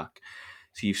pay me back."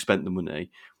 So you've spent the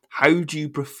money. How do you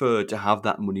prefer to have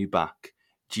that money back?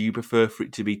 Do you prefer for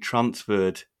it to be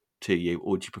transferred to you,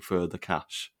 or do you prefer the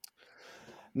cash?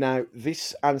 Now,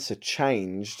 this answer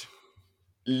changed,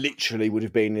 literally would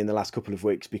have been in the last couple of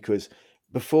weeks, because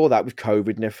before that, with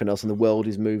COVID and everything else, and the world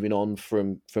is moving on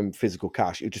from physical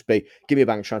cash, it would just be, give me a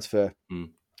bank transfer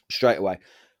straight away.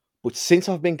 But since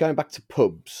I've been going back to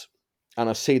pubs and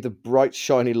I see the bright,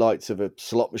 shiny lights of a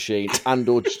slot machine and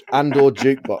or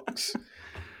jukebox,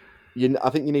 I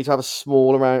think you need to have a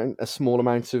small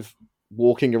amount of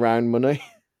walking around money.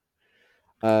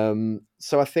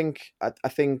 So I think it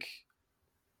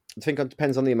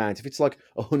depends on the amount. If it's like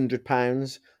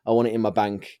 £100, I want it in my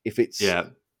bank. If it's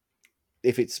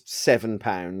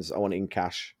 £7, I want it in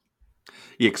cash.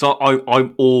 Yeah, because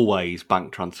I'm always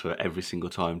bank transfer every single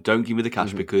time. Don't give me the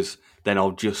cash, because then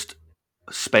I'll just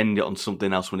spend it on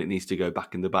something else when it needs to go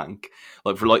back in the bank.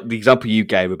 Like for the example you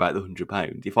gave about the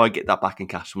 £100, if I get that back in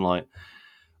cash, I'm like,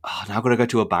 now I've got to go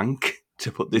to a bank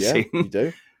to put this in. You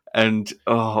do. And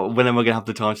when am I going to have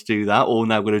the time to do that? Or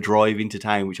now I'm going to drive into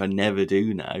town, which I never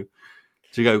do now,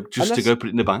 to go put it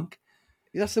in the bank.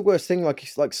 That's the worst thing.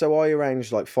 So I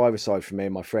arranged like five-a-side for me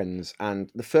and my friends,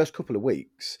 and the first couple of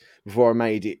weeks before I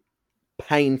made it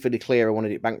painfully clear I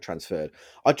wanted it bank transferred,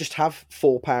 I'd just have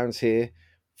 £4 here,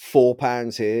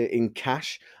 £4 here in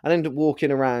cash, and end up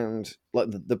walking around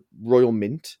like the Royal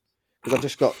Mint, because I've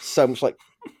just got so much like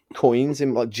coins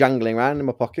in like jangling around in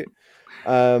my pocket.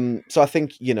 So I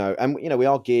think, we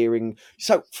are gearing.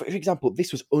 So for example,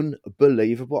 this was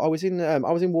unbelievable. I was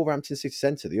in Wolverhampton City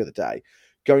Centre the other day,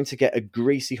 going to get a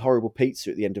greasy, horrible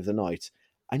pizza at the end of the night,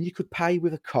 and you could pay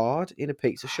with a card in a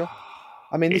pizza shop.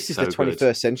 I mean, this is the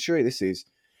 21st century. This is,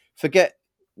 forget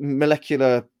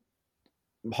molecular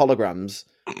holograms.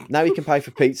 Now you can pay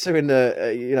for pizza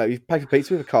you pay for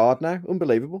pizza with a card now.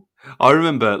 Unbelievable. I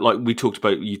remember, like you talked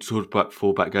about before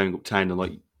about going uptown and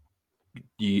like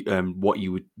you what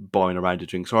you were buying around a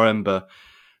drink. So I remember,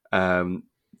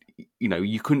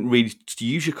 you couldn't really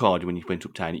use your card when you went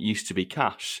uptown. It used to be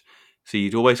cash, so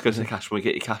you'd always go to the cash when you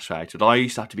get your cash out. And I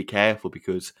used to have to be careful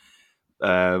because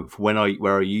for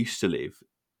where I used to live,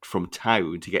 from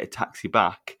town to get a taxi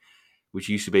back, which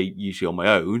used to be usually on my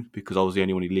own because I was the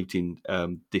only one who lived in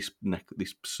this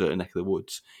certain neck of the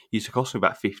woods, it used to cost me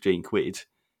about 15 quid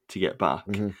to get back.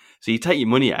 So you take your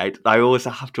money out. I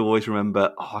have to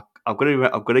remember, I've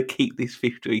got to keep this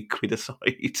 15 quid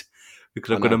aside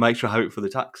because I've got to make sure I have it for the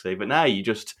taxi. But now you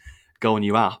just go on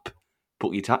your app,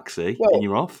 book your taxi, and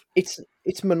you're off.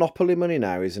 It's monopoly money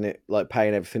now, isn't it? Like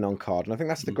paying everything on card, and I think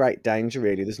that's the great danger.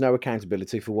 Really, there's no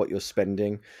accountability for what you're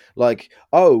spending. Like,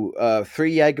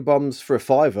 3 Jaeger bombs for a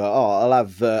 £5.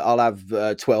 I'll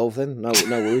have 12 then. No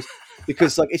worries.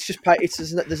 Because like it's just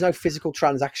there's no physical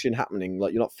transaction happening.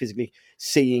 Like you're not physically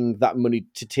seeing that money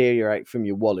deteriorate from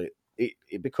your wallet.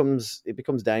 It becomes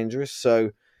dangerous. So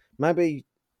maybe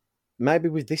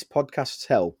with this podcast's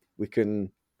help, we can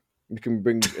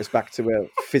bring us back to a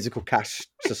physical cash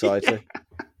society.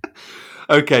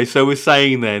 Okay, so we're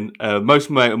saying then most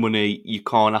amount of money you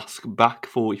can't ask back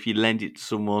for if you lend it to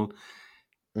someone.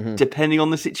 Depending on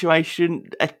the situation,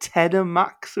 a tenner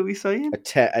max, are we saying?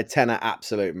 A tenner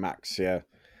absolute max, yeah.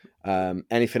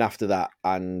 Anything after that,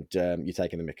 and you're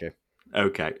taking the mickey.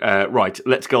 Okay, right.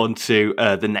 Let's go on to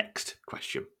the next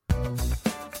question.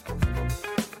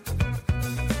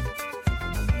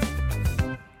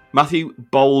 Matthew,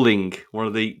 bowling, one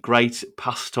of the great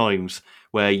pastimes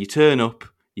where you turn up,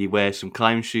 you wear some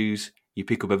clown shoes, you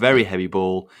pick up a very heavy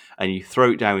ball and you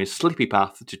throw it down a slippy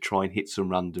path to try and hit some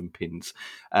random pins.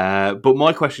 But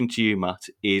my question to you, Matt,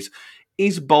 is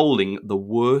bowling the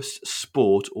worst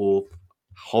sport or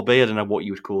hobby, I don't know what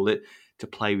you would call it, to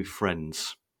play with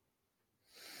friends?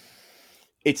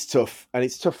 It's tough, and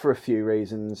it's tough for a few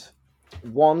reasons.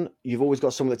 One, you've always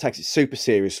got someone that takes it super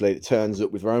seriously, that turns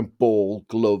up with their own ball,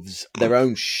 gloves, their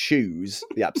own shoes,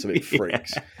 the absolute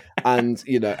freaks. Yeah. And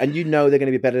they're going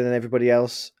to be better than everybody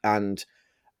else. And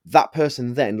that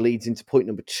person then leads into point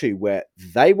number 2, where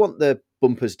they want the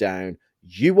bumpers down,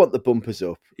 you want the bumpers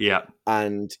up. Yeah.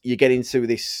 And you get into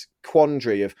this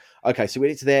quandary of, okay, so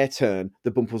when it's their turn,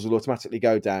 the bumpers will automatically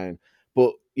go down.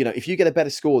 But, if you get a better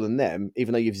score than them,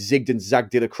 even though you've zigged and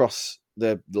zagged it across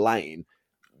the lane,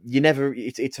 you never.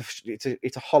 It's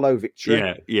a hollow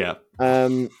victory. Yeah.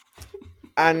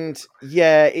 And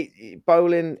yeah,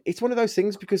 bowling. It's one of those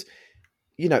things because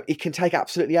it can take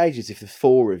absolutely ages if there's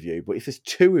 4 of you, but if there's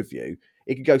 2 of you,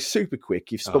 it can go super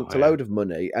quick. You've spunked a load of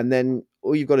money, and then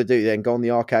all you've got to do then go on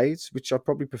the arcades, which I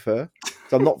probably prefer.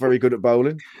 So I'm not very good at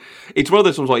bowling. It's one of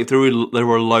those ones like if there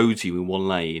were loads of you in one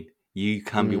lane, you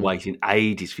can be waiting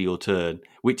ages for your turn,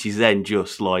 which is then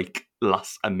just like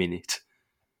lasts a minute.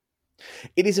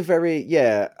 It is a very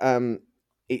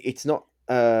it's not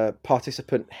a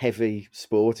participant heavy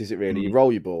sport, is it really? You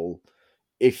roll your ball.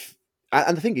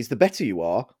 And the thing is, the better you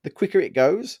are, the quicker it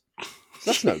goes. So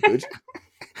that's no good.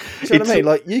 Do you know what I mean?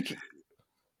 Like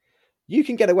you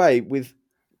can get away with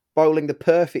bowling the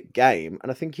perfect game,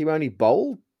 and I think you only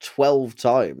bowl 12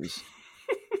 times.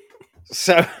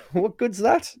 So what good's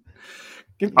that?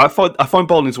 I find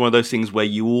bowling is one of those things where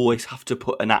you always have to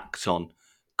put an act on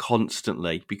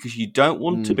constantly because you don't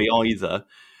want to be either,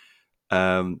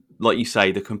 like you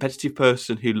say, the competitive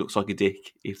person who looks like a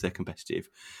dick if they're competitive,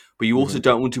 but you also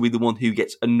don't want to be the one who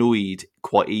gets annoyed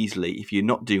quite easily if you're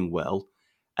not doing well,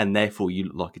 and therefore you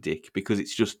look like a dick because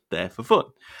it's just there for fun.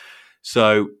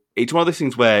 So it's one of those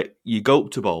things where you go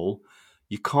up to bowl,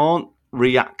 you can't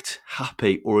react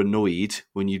happy or annoyed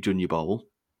when you've done your bowl.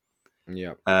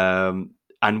 Yeah.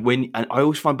 And I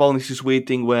always find bowling is this weird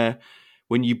thing where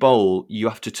when you bowl, you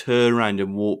have to turn around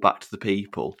and walk back to the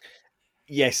people.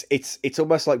 Yes, it's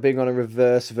almost like being on a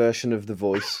reverse version of The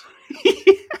Voice,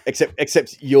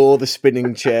 except you're the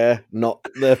spinning chair, not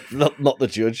the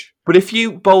judge. But if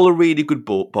you bowl a really good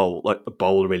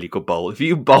if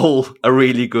you bowl a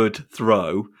really good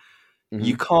throw,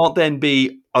 you can't then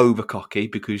be over cocky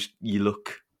because you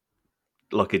look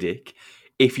like a dick.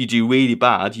 If you do really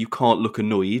bad, you can't look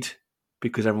annoyed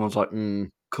because everyone's like,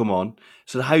 come on.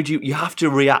 So how do you have to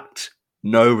react?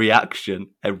 No reaction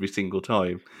every single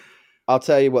time. I'll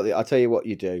tell you what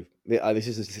you do. This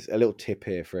is a little tip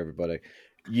here for everybody.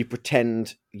 You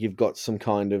pretend you've got some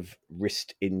kind of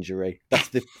wrist injury. That's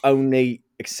the only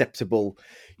acceptable.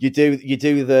 You do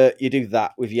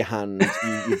that with your hand.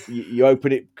 You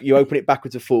open it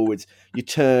backwards and forwards. You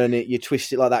turn it, you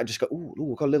twist it like that, and just go,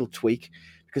 ooh, got a little tweak.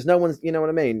 because no one's, you know what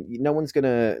I mean. No one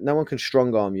can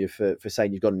strong arm you for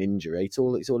saying you've got an injury. It's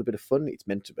all a bit of fun. It's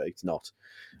meant to be. It's not.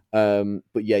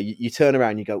 But yeah, you turn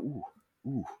around, and you go,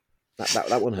 ooh,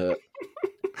 that one hurt.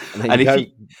 And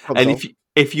then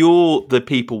if you're the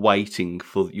people waiting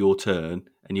for your turn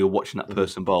and you're watching that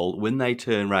person bowl, when they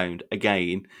turn around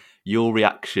again, your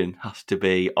reaction has to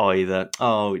be either,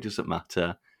 oh, it doesn't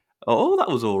matter, oh, that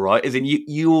was all right. As in,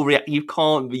 you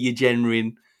can't be your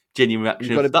genuine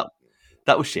reaction.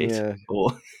 That was shit. Yeah.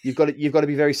 Or you've got to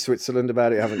be very Switzerland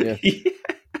about it, haven't you?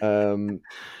 Yeah.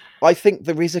 I think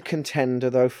there is a contender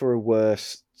though for a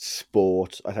worse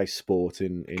sport. I say sport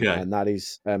and that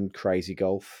is crazy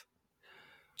golf.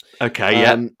 Okay,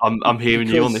 yeah, I'm hearing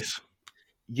you on this.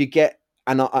 You get,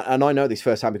 and I know this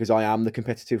firsthand because I am the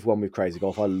competitive one with crazy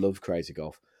golf. I love crazy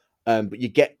golf, but you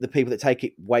get the people that take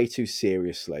it way too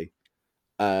seriously,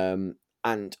 and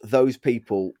those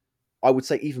people, I would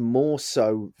say, even more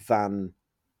so than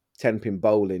 10-pin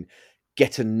bowling,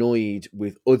 get annoyed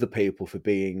with other people for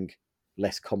being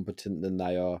less competent than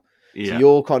they are. Yeah. So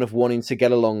you're kind of wanting to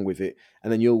get along with it,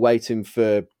 and then you're waiting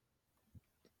for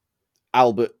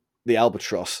Albert the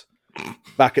albatross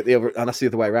back at the other, and that's the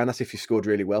other way around. That's if you scored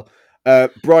really well.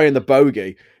 Brian the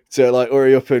bogey to like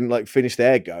hurry up and like finish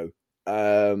their go.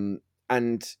 And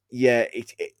yeah,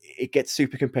 it gets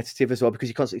super competitive as well because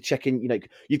you're constantly checking. You know,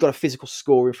 you've got a physical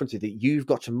score in front of you that you've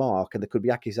got to mark, and there could be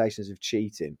accusations of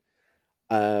cheating.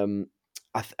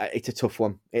 It's a tough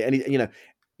one, and you know,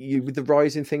 with the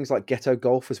rise in things like ghetto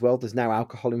golf as well, there's now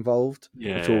alcohol involved,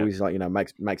 which always like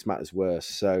makes matters worse.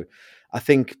 So, I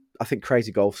think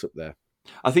crazy golf's up there.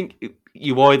 I think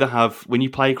you either have, when you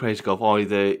play crazy golf,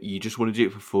 either you just want to do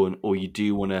it for fun or you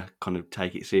do want to kind of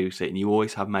take it seriously. And you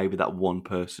always have maybe that one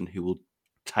person who will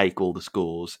take all the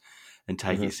scores and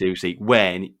take it seriously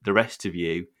when the rest of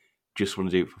you just want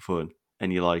to do it for fun.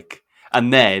 And you're like,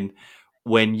 and then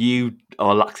when you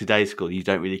are lackadaisical, you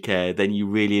don't really care, then you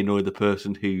really annoy the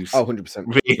person who's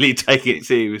 100% really taking it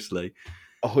seriously.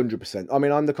 100%. I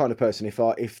mean, I'm the kind of person,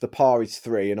 if the par is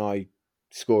 3 and I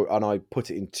score and I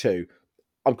put it in 2,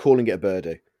 I'm calling it a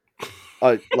birdie.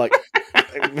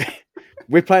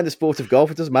 We're playing the sport of golf.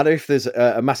 It doesn't matter if there's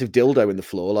a massive dildo in the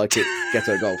floor, like at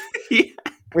ghetto golf. Yeah.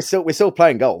 We're still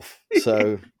playing golf.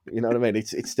 So you know what I mean.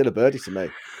 It's still a birdie to me.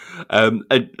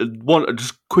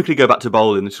 Just quickly go back to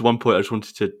bowling. This is one point I just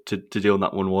wanted to deal on.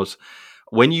 That one was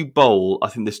when you bowl. I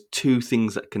think there's 2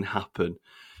 things that can happen.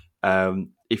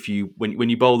 If you when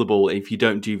you bowl the ball, if you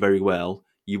don't do very well,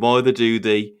 you either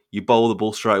you bowl the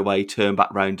ball straight away, turn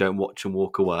back round, don't watch and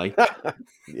walk away.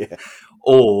 Yeah.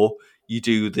 Or you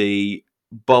do the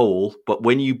bowl, but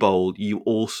when you bowl, you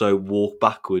also walk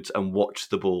backwards and watch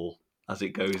the ball as it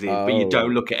goes in. Oh. But you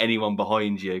don't look at anyone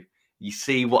behind you. You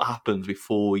see what happens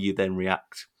before you then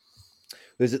react.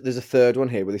 There's a third one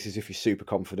here where this is if you're super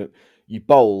confident. You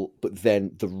bowl, but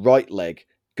then the right leg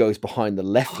goes behind the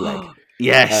left leg.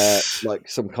 Yes. Like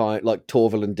some kind, like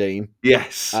Torval and Dean.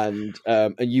 Yes. And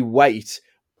you wait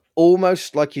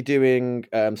almost like you're doing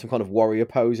some kind of warrior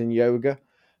pose in yoga.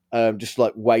 Just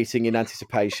like waiting in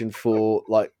anticipation for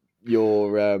like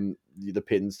the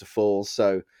pins to fall.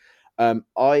 So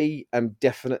I am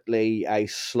definitely a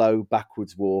slow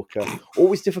backwards walker.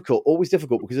 Always difficult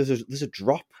because there's a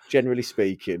drop, generally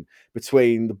speaking,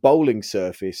 between the bowling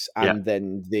surface and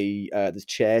then the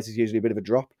chairs is usually a bit of a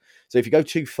drop. So if you go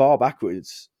too far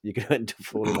backwards, you're going to end up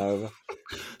falling over.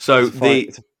 So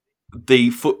the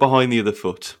foot behind the other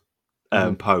foot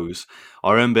pose.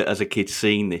 I remember as a kid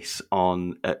seeing this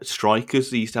on Strikers.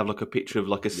 They used to have like a picture of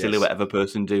like a silhouette of a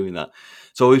person doing that.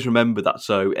 So I always remember that.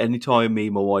 So anytime me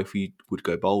and my wife would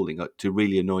go bowling, to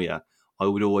really annoy her, I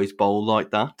would always bowl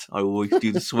like that. I always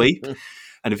do the sweep.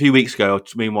 And a few weeks ago,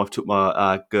 me and my wife took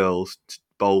my girls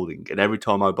bowling, and every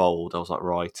time I bowled, I was like,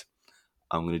 right,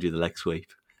 I'm going to do the leg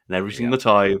sweep. And every single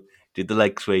time, did the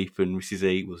leg sweep, and Mrs.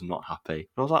 E was not happy.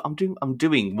 But I was like, I'm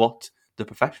doing what the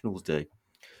professionals do.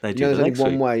 They do the leg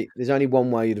sweep. There's only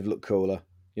one way you'd have looked cooler.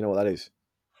 You know what that is?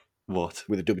 What?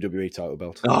 With a WWE title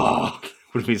belt. Oh,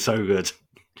 would have been so good.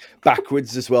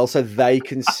 Backwards as well, so they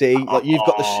can see. Like you've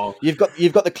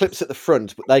got the clips at the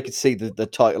front, but they can see the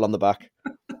title on the back.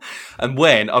 And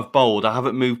when I've bowled, I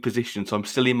haven't moved position, so I'm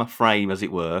still in my frame, as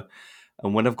it were.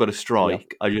 And when I've got a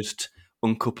strike, I just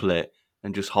uncouple it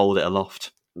and just hold it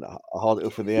aloft. I hold it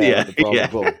up in the air with the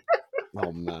ball.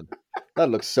 Oh man, that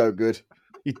looks so good.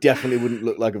 You definitely wouldn't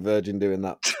look like a virgin doing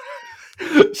that.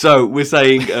 So we're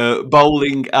saying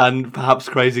bowling and perhaps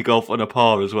crazy golf on a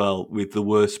par as well with the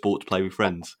worst sport to play with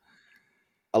friends.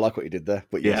 I like what you did there,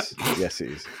 but yes, yes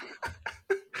it is.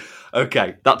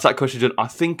 Okay, that's that question done. I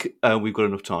think we've got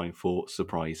enough time for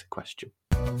surprise question.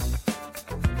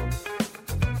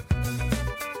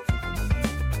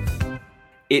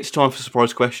 It's time for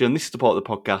surprise question. This is the part of the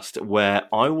podcast where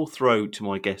I will throw to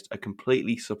my guest a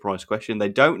completely surprise question. They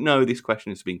don't know this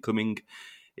question has been coming.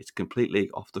 It's completely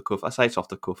off the cuff. I say it's off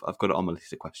the cuff. I've got it on my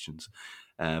list of questions.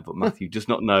 But Matthew does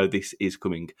not know this is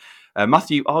coming.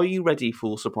 Matthew, are you ready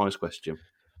for surprise question?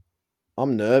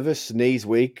 I'm nervous. Knees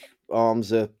weak.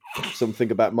 Arms are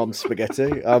something about mom's spaghetti.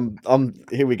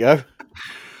 Here we go.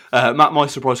 Matt, my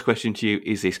surprise question to you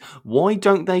is this. Why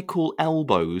don't they call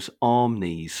elbows arm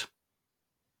knees?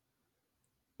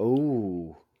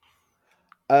 Oh.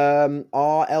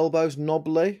 Are elbows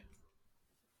knobbly?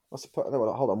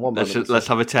 Hold on one moment. Let's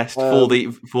have a test for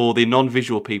the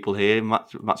non-visual people here.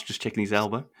 Matt's just checking his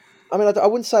elbow. I mean, I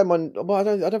wouldn't say my. Well,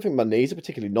 I don't think my knees are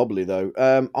particularly knobbly though.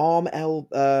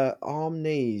 Arm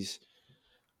knees.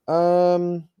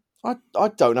 I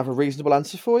don't have a reasonable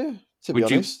answer for you, to be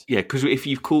honest. Yeah, because if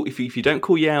you don't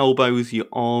call your elbows your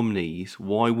arm knees,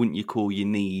 why wouldn't you call your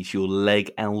knees your leg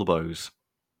elbows?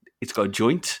 It's got a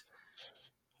joint.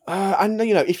 And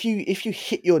if you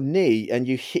hit your knee and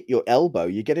you hit your elbow,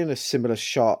 you're getting a similar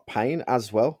sharp pain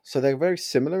as well. So they're very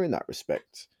similar in that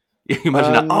respect. You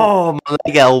imagine that. Oh, my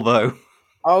leg elbow.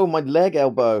 Oh, my leg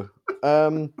elbow.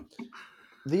 The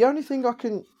only thing I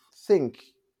can think.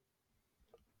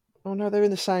 Oh no, they're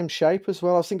in the same shape as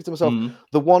well. I was thinking to myself,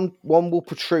 the one will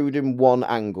protrude in one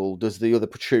angle. Does the other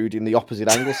protrude in the opposite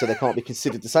angle? So they can't be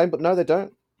considered the same. But no, they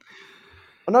don't.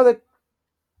 I know they.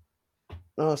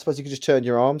 Oh, I suppose you could just turn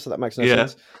your arm, so that makes no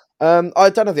sense. I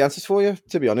don't have the answers for you,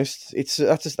 to be honest. That's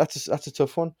a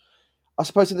tough one. I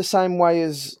suppose in the same way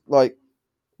as like,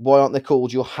 why aren't they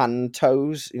called your hand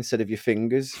toes instead of your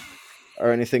fingers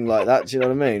or anything like that? Do you know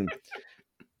what I mean?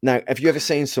 Now, have you ever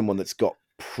seen someone that's got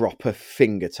proper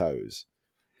finger toes?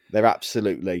 They're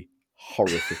absolutely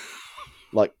horrific.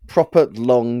 Like proper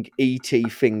long ET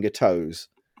finger toes.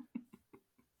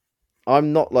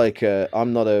 I'm not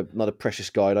a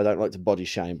precious guy, and I don't like to body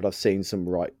shame, but I've seen some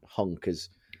right hunkers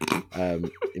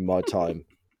in my time,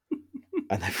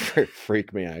 and they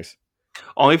freak me out.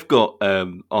 I've got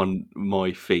on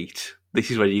my feet. This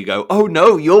is where you go, oh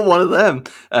no, you're one of them.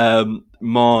 So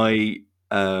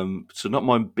not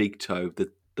my big toe,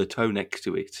 the toe next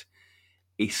to it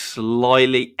is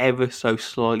ever so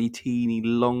slightly teeny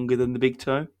longer than the big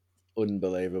toe.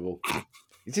 Unbelievable.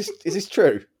 Is this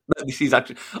true? No, this is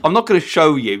actually. I'm not going to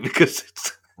show you because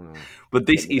but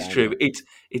this is true. It's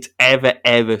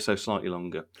ever so slightly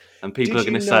longer, and people are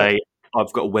going to say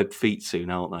I've got web feet soon,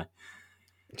 aren't they?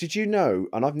 Did you know?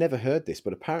 And I've never heard this,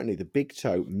 but apparently the big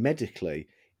toe medically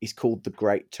is called the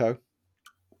great toe.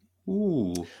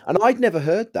 Ooh. And I'd never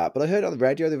heard that, but I heard it on the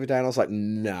radio the other day, and I was like,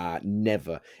 nah,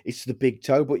 never. It's the big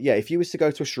toe. But yeah, if you was to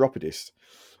go to a chiropodist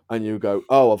and you go,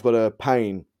 oh, I've got a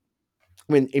pain.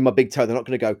 I mean, in my big toe, they're not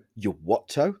going to go, your what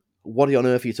toe? What on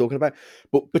earth are you talking about?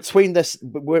 But between this,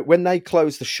 when they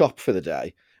close the shop for the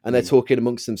day and they're talking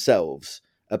amongst themselves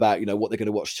about, what they're going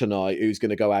to watch tonight, who's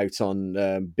going to go out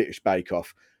on British Bake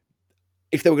Off,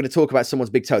 if they were going to talk about someone's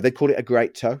big toe, they'd call it a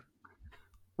great toe.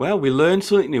 Well, we learn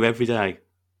something new every day,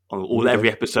 or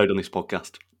every episode on this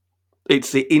podcast.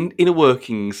 It's the inner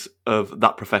workings of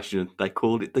that profession. They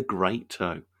called it the great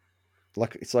toe.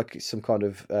 It's like some kind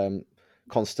of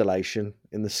constellation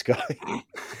in the sky.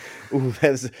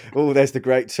 there's the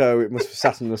great toe.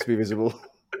 Saturn must be visible.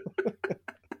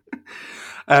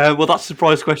 Well, that's a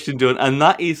surprise question done, and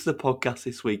that is the podcast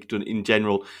this week done in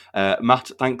general.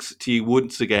 Matt, thanks to you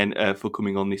once again for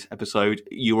coming on this episode.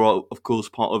 You are, of course,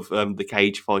 part of the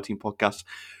Cage Fighting podcast.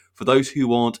 For those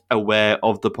who aren't aware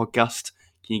of the podcast,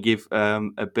 can you give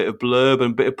a bit of blurb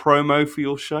and a bit of promo for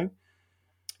your show?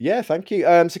 Yeah, thank you.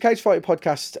 So Cage Fighting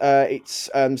podcast, it's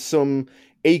some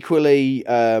equally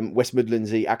West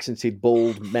Midlandsy accented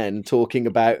bald men talking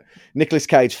about Nicolas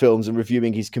Cage films and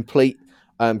reviewing his complete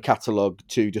catalogue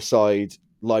to decide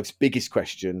life's biggest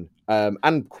question,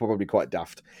 and probably quite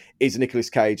daft, is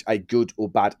Nicolas Cage a good or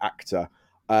bad actor?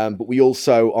 But we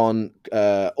also, on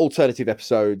alternative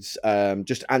episodes,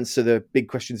 just answer the big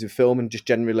questions in film and just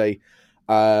generally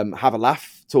have a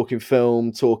laugh, talking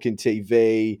film, talking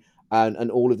TV,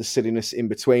 and all of the silliness in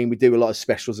between. We do a lot of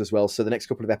specials as well. So the next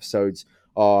couple of episodes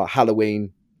are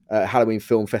Halloween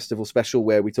Film Festival special,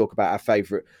 where we talk about our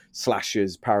favourite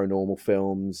slashers, paranormal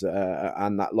films,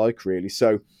 and that like, really.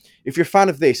 So if you're a fan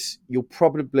of this, you'll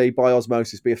probably, by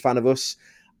osmosis, be a fan of us.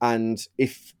 And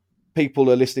if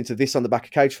people are listening to this on the back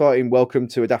of Cage Fighting, welcome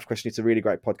to A Daft Question. It's a really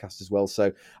great podcast as well.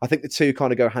 So I think the two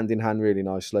kind of go hand in hand really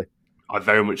nicely. I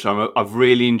very much so. I've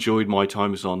really enjoyed my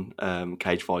times on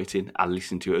Cage Fighting and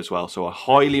listening to it as well. So I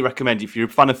highly recommend, if you're a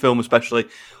fan of film especially,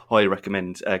 highly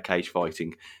recommend Cage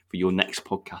Fighting for your next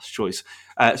podcast choice.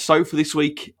 So for this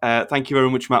week, thank you very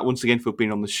much, Matt, once again for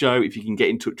being on the show. If you can get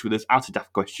in touch with us at a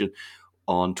daft question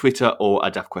on Twitter or a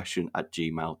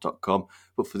daftquestion@gmail.com.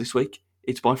 But for this week,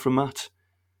 it's bye from Matt.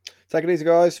 Take it easy,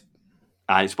 guys.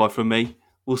 And it's bye from me.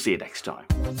 We'll see you next time.